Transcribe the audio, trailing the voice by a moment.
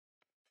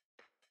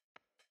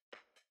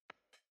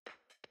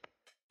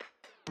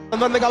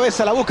De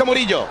cabeza, la busca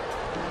Murillo.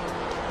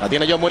 La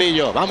tiene John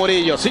Murillo. Va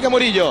Murillo, sigue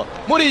Murillo.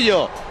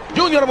 Murillo,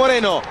 Junior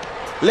Moreno.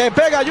 Le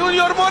pega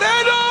Junior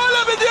Moreno.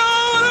 ¡La metió!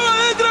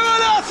 ¡Adentro,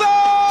 golazo!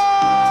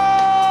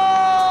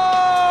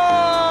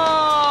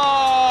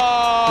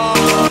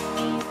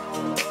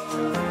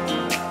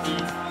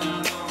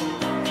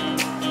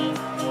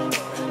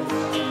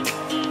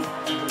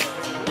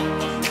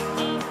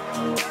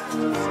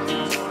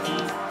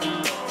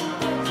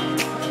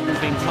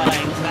 Been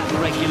playing that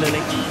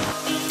regularly.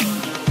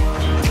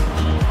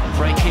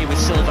 Break here with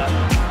Silva.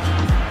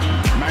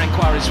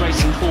 Marquardt is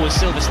racing forward.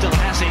 Silva still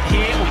has it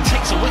here. Oh, he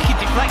takes a wicked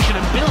deflection,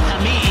 and Bill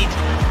Hamid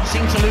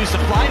seemed to lose the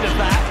flight of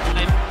that.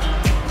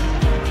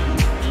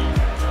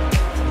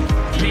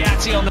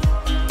 Piatti on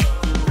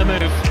the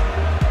move.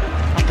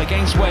 Up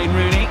against Wayne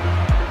Rooney.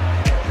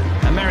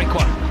 And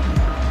Marquardt.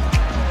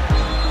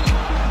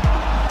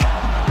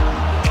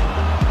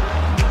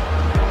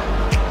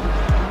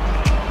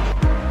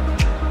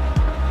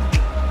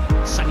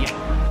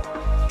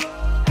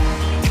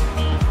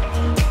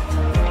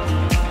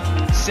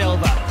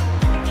 Silva,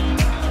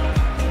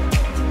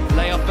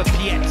 lay off for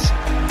Piet,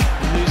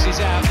 loses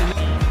out.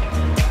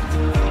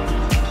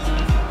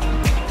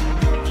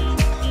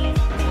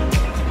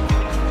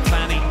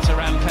 Fanny to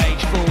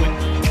rampage forward,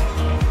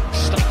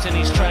 stopped in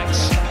his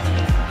tracks.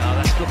 Oh,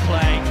 that's good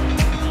play.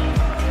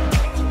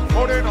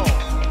 Moreno,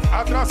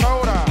 atrás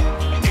ahora,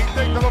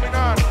 intenta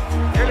dominar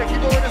el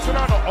equipo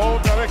venezolano,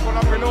 otra vez con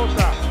la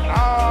pelota,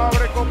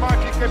 abre con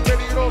Machi, que es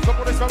peligroso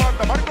por esa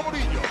banda, Marco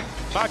Murillo.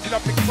 Machi, el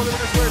equipo de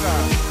Venezuela,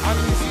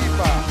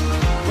 anticipa,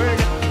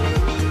 juega,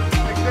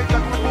 intenta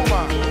con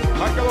Puma,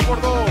 marcado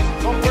por 2,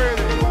 no puede,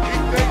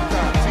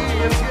 intenta,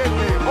 sigue el 7,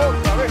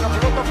 otra vez la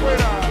pelota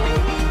afuera.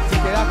 Si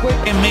te das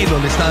cuenta, en medio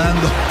le está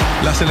dando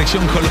la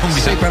selección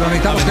Colombia. Sí, pero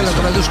necesitamos que lo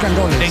traduzcan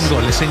goles. En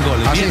goles.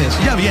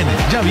 Ya viene.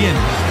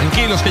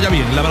 Tranquilos que ya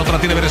viene. La pelota la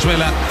tiene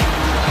Venezuela.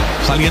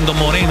 Saliendo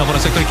Moreno por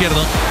el sector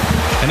izquierdo.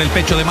 En el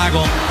pecho de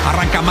Mago.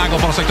 Arranca Mago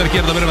por el sector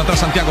izquierdo. Viene atrás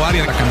Santiago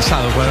Arias. Está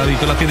cansado,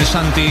 cuadradito. La tiene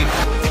Santi.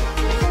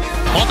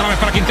 Otra vez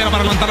para Quintero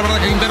para levantar, la verdad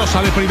que Quintero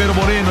sale primero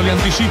Moreno, le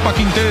anticipa a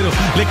Quintero,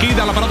 le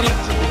quita la pelota.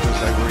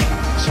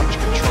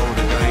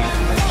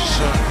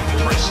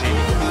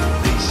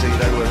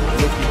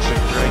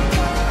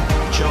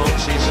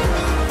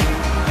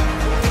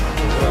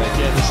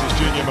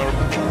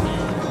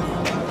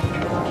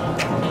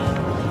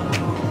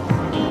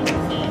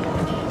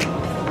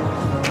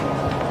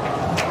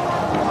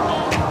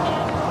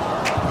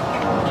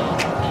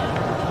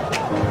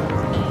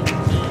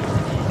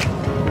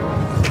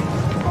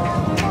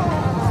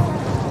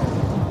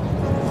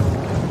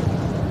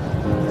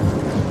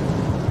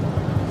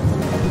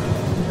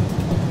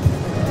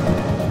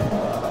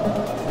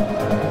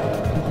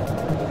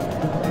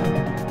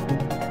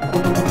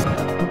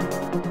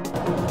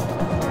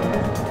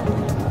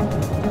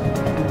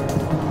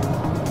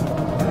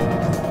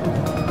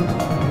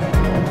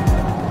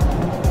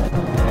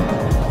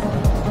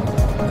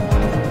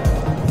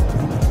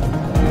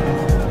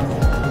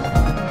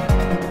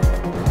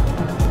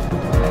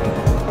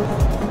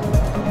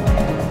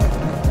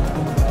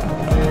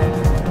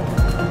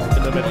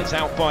 It's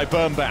out by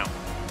Birnbaum.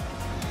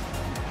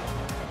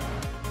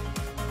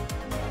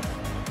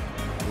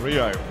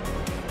 Rio.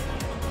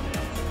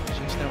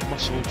 She's now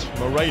muscled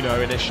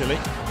Moreno initially.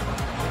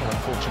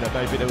 Unfortunate,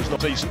 maybe there was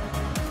not season.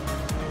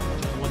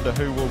 I wonder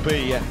who will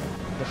be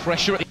the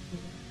fresher at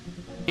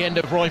the end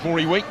of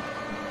rivalry week.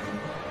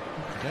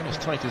 Again, as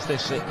tight as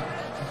this, it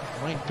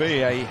might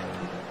be a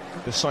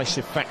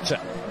decisive factor.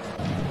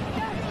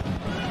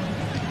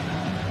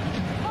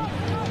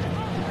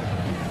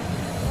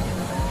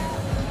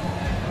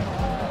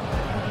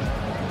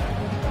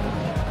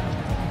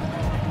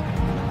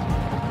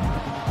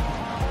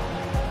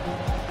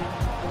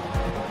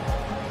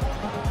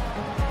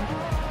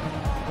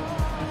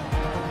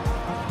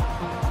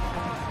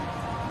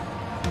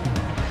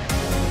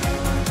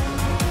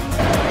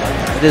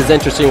 It is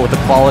interesting with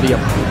the quality of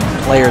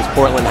players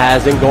Portland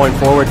has in going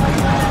forward.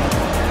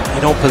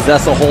 They don't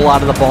possess a whole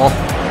lot of the ball.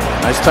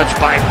 Nice touch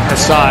by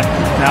Assad.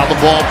 Now the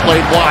ball played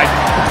wide.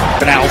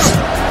 Canals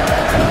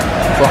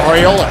for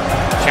Ariola.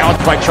 Challenged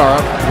by Chara.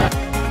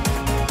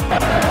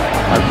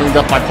 Moved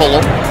up by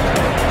Polo.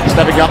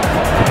 Stepping up.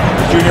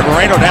 Junior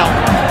Moreno now.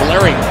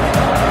 Valeri.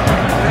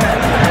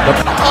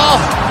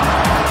 Oh!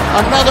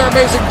 Another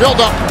amazing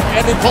build-up.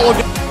 And then Polo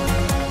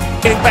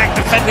getting back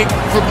defending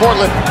for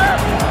Portland.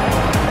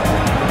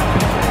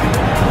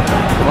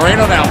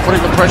 Moreno now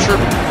putting the pressure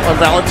on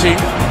Valentin.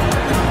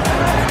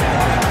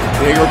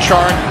 Diego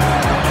Charin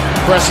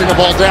pressing the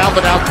ball down,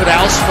 but now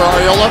Canals for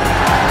Ariola.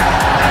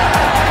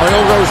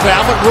 Ariola goes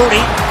down, but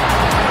Rooney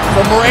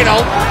from Moreno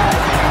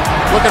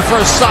looking for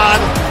Assad.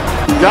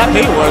 What got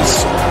me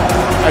was,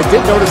 I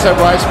did notice that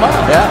wide smile.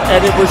 Yeah.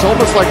 And it was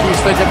almost like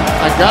he's thinking,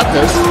 I got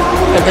this,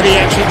 and then he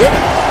actually did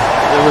it.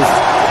 It was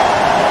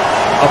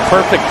a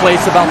perfect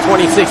place about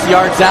 26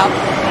 yards out.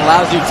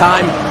 Allows you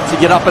time to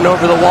get up and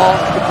over the wall,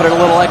 to put a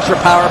little extra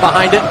power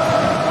behind it.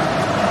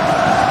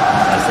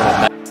 Nice little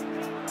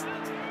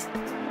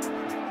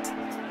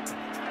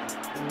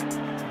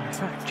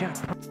Jack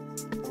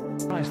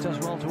Price does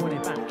well to win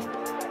it back.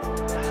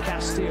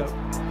 Castillo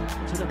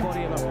into the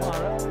body of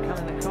Aguara.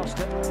 Callan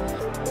Acosta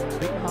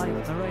beaten by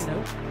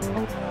Moreno.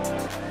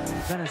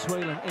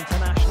 Venezuelan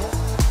international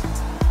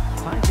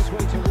finds his way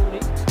to Rooney.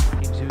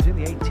 He was in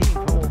the 18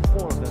 for all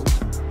four of those.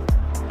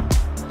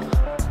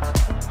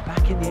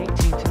 Back in the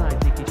 18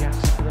 tonight, Nicky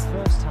Jackson for the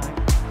first time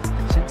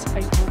since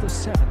April the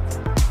 7th.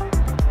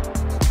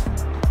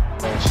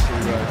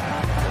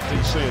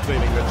 DC are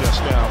dealing with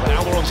just now. But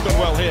Almiron's done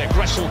well here.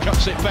 Gressel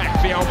cuts it back.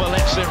 Villalba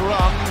lets it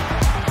run.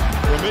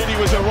 Ramidi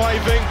was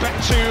arriving. Back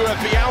to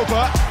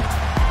Villalba.